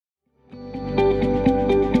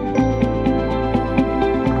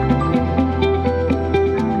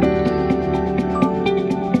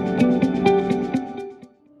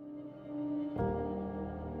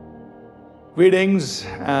Greetings,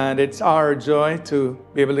 and it's our joy to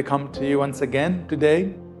be able to come to you once again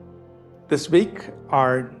today. This week,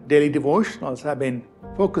 our daily devotionals have been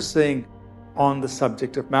focusing on the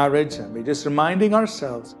subject of marriage, and we're just reminding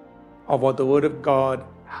ourselves of what the Word of God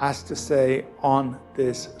has to say on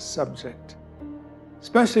this subject,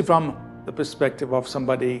 especially from the perspective of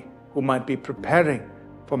somebody who might be preparing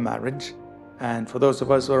for marriage. And for those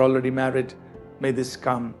of us who are already married, may this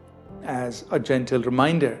come as a gentle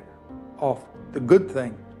reminder of the good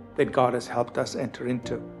thing that God has helped us enter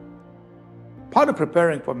into. Part of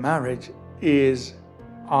preparing for marriage is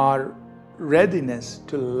our readiness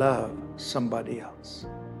to love somebody else.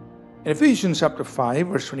 In Ephesians chapter 5,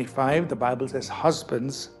 verse 25, the Bible says,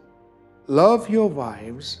 "Husbands, love your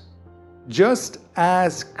wives, just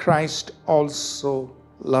as Christ also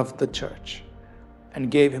loved the church and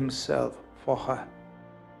gave himself for her."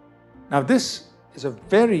 Now, this is a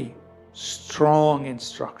very strong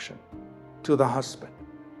instruction to the husband.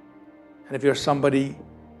 And if you're somebody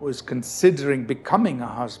who is considering becoming a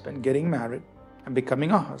husband, getting married and becoming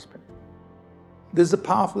a husband, this is a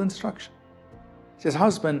powerful instruction. It says,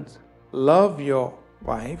 "Husbands, love your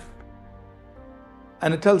wife."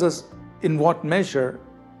 And it tells us in what measure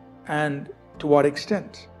and to what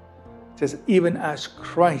extent. It says, "Even as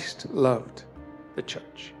Christ loved the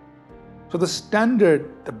church." So the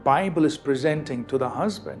standard the Bible is presenting to the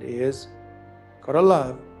husband is, gotta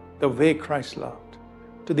love the way Christ loved,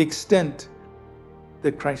 to the extent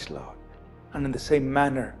that Christ loved, and in the same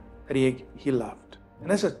manner that he loved.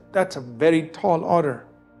 And that's a very tall order.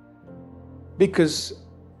 Because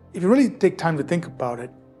if you really take time to think about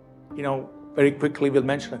it, very quickly we'll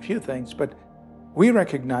mention a few things, but we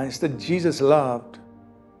recognize that Jesus loved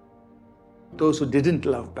those who didn't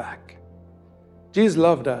love back. Jesus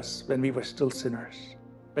loved us when we were still sinners,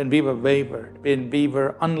 when we were wayward, when we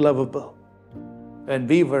were unlovable, when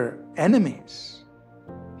we were enemies.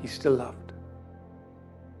 He still loved.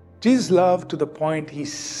 Jesus loved to the point he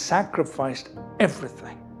sacrificed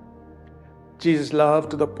everything. Jesus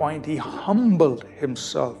loved to the point he humbled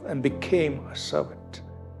himself and became a servant.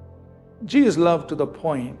 Jesus loved to the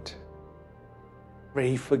point where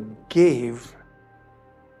he forgave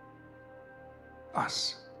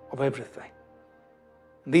us of everything.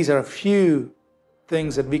 These are a few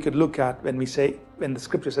things that we could look at when the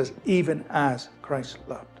scripture says, "Even as Christ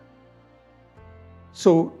loved."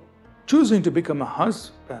 So choosing to become a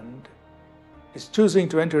husband is choosing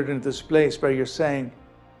to enter into this place where you're saying,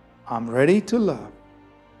 "I'm ready to love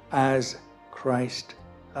as Christ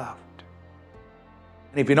loved."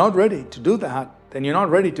 And if you're not ready to do that, then you're not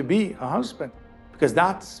ready to be a husband, because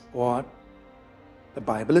that's what the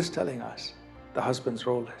Bible is telling us the husband's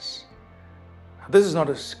role is. This is not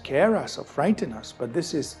to scare us or frighten us, but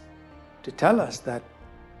this is to tell us that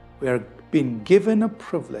we are being given a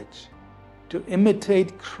privilege to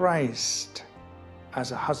imitate Christ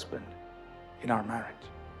as a husband in our marriage.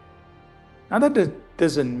 Now, that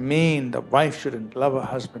doesn't mean the wife shouldn't love her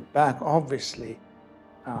husband back. Obviously,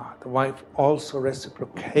 the wife also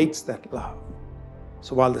reciprocates that love.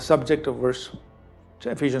 So while the subject of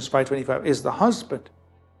Ephesians 5:25 is the husband,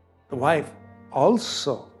 the wife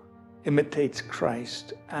also imitates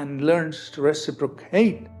Christ and learns to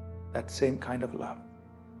reciprocate that same kind of love,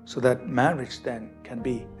 so that marriage then can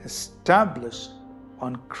be established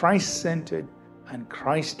on Christ-centered and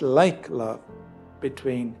Christ-like love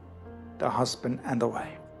between the husband and the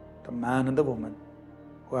wife, the man and the woman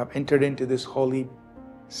who have entered into this holy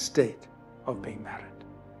state of being married.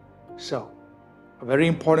 So, a very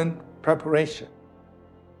important preparation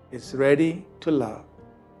is ready to love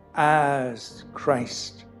as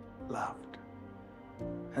Christ loved.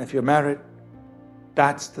 And if you're married,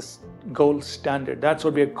 that's the gold standard. That's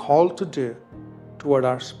what we are called to do toward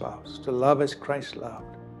our spouse, to love as Christ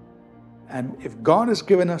loved. And if God has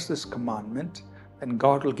given us this commandment, then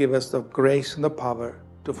God will give us the grace and the power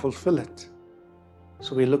to fulfill it.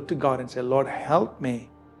 So we look to God and say, "Lord, help me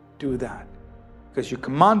do that. Because you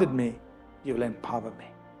commanded me, you will empower me."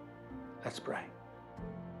 Let's pray.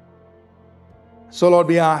 So Lord,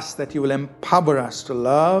 we ask that you will empower us to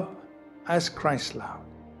love as Christ loved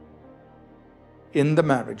in the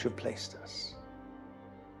marriage you've placed us.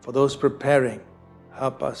 For those preparing,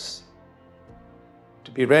 help us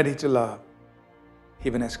to be ready to love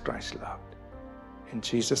even as Christ loved. In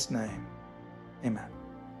Jesus' name, amen.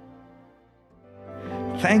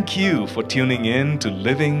 Thank you for tuning in to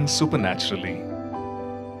Living Supernaturally.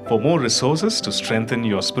 For more resources to strengthen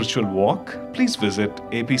your spiritual walk, please visit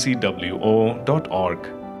apcwo.org.